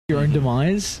Your own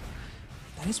demise?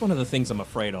 That is one of the things I'm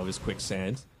afraid of, is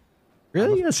quicksand.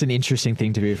 Really? That's an interesting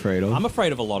thing to be afraid of. I'm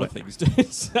afraid of a lot of things, dude. Did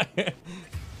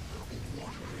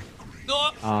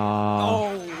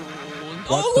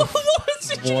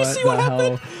you see what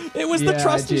happened? It was the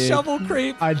trusty shovel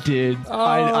creep. I did.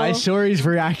 I saw his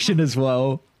reaction as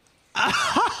well.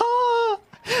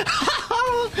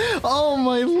 Oh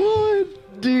my lord.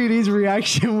 Dude, his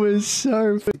reaction was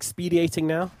so... Expediating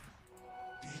now?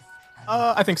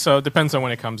 I think so. Depends on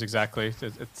when it comes exactly.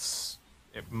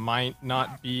 It might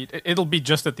not be... It'll be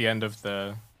just at the end of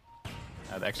the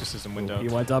exorcism window.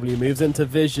 BYW moves into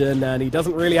vision, and he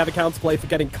doesn't really have a counterplay for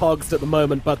getting cogsed at the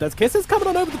moment, but there's kisses coming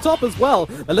on over the top as well.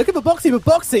 They're looking for Boxy, but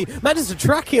Boxy manages to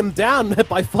track him down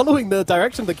by following the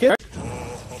direction of the kiss.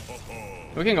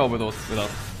 We can go with us.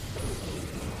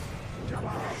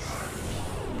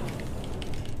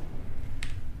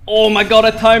 Oh my god,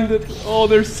 I timed it! Oh,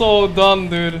 they're so dumb,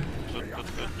 dude.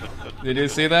 Did you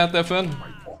see that, FN?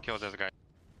 Kill this guy.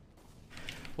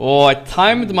 Oh, I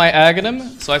timed my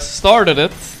aghanim, so I started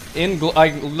it in. I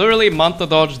literally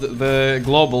manta-dodged the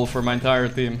global for my entire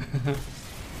team.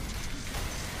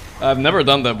 I've never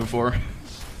done that before.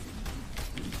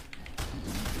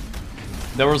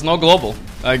 There was no global.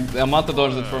 I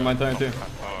manta-dodged it for my entire team.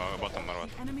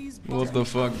 What the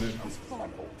fuck, dude?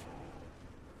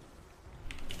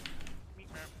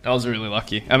 I was really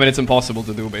lucky. I mean, it's impossible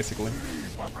to do, basically.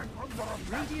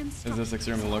 It's just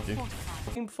extremely lucky.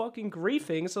 Fucking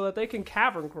griefing so that they can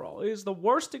cavern crawl. It is the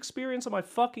worst experience of my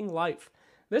fucking life.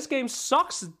 This game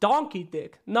sucks donkey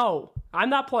dick. No, I'm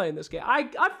not playing this game. I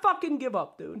fucking give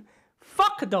up, dude.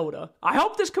 Fuck Dota. I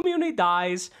hope this community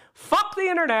dies. Fuck the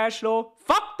international.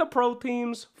 Fuck the pro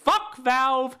teams. Fuck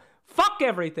Valve. Fuck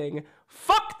everything.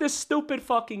 Fuck this stupid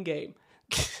fucking game.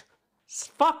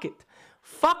 Fuck it.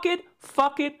 Fuck it.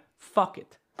 Fuck it. Fuck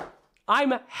it.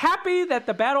 I'm happy that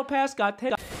the battle pass got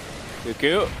 10.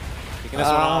 Kuku. Taking this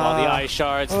one on the ice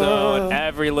shards, though, and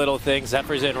every little thing.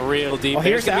 Zephyr's in real deep. Oh,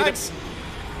 here's Axe.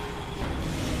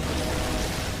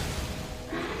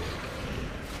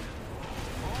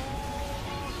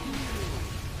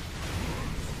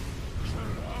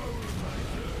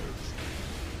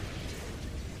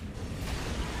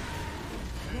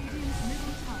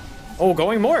 Oh,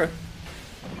 going more.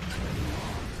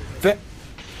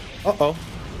 Uh-oh.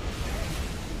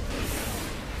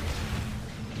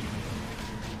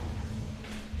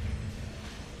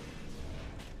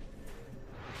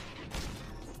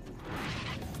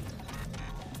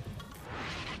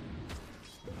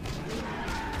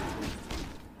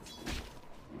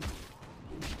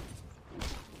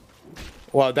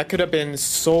 Wow, that could have been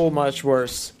so much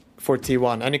worse for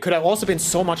T1, and it could have also been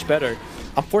so much better.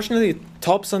 Unfortunately,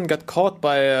 Topson got caught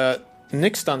by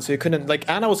Nick stun, so he couldn't. Like,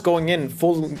 Anna was going in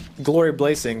full glory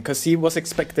blazing because he was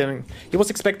expecting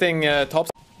Topson.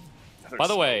 By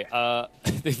the way, have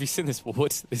you seen this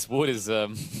ward? This ward is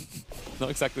not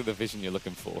exactly the vision you're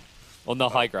looking for on the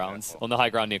high grounds. On the high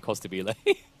ground near Costa Bile.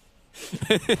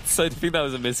 So I think that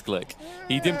was a misclick.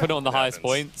 He didn't put it on the highest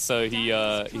point, so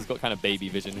he's got kind of baby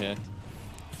vision here.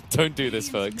 Don't do this,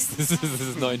 folks. This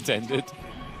is not intended.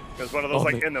 It's one of those,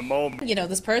 like, in the moment. You know,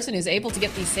 this person who's able to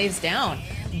get these saves down,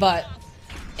 but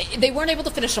they weren't able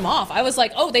to finish them off. I was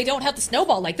like, oh, they don't have the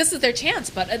snowball. Like, this is their chance.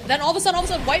 But then all of a sudden,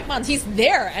 Whitemon's, he's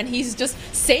there, and he's just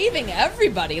saving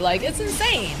everybody. Like, it's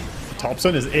insane.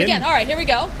 Topson is in. Again, all right, here we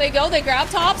go. They grab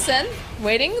Topson.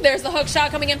 Waiting. There's the hook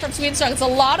shot coming in from Swedenstrong. It's a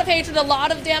lot of hatred, a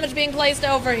lot of damage being placed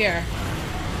over here.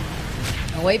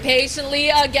 Wait patiently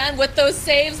again with those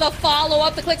saves. The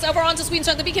follow-up, the clicks over onto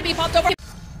Swedenstrong. The BKB popped over.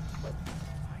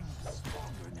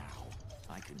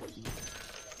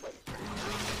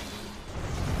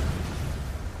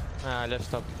 Left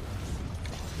stop.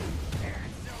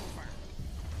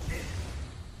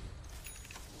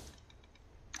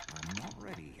 I'm not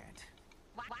ready yet.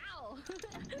 Wow.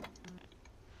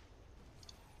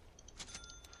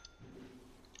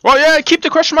 Well, yeah, keep the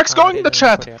question marks going in the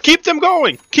chat. Keep them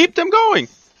going. Keep them going.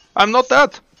 I'm not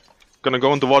that. Gonna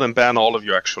go into VOD and ban all of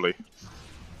you, actually.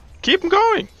 Keep them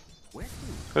going. I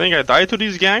think I die to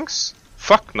these ganks?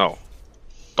 Fuck no.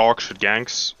 Dog shit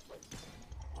ganks.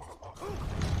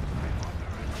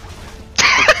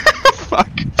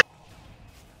 Fuck.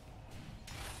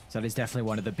 So that is definitely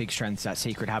one of the big strengths that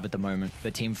Secret have at the moment.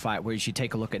 The team fight, whereas you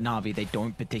take a look at Na'Vi, they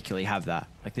don't particularly have that.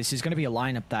 Like, this is going to be a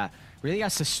lineup that really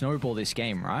has to snowball this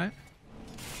game, right?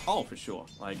 Oh, for sure.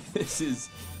 Like, this is...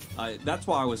 that's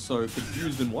why I was so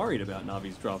confused and worried about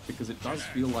Na'Vi's draft, because it does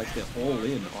feel like they're all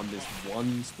in on this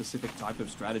one specific type of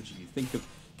strategy. You think of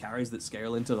carries that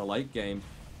scale into the late game.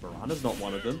 Mirana's not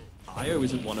one of them. Io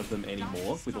isn't one of them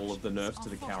anymore with all of the nerfs to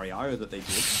the carry Io that they did.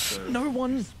 So. No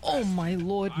one. Oh my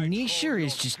lord, Nisha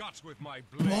is just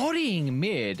bodying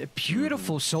mid. A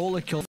beautiful solo kill.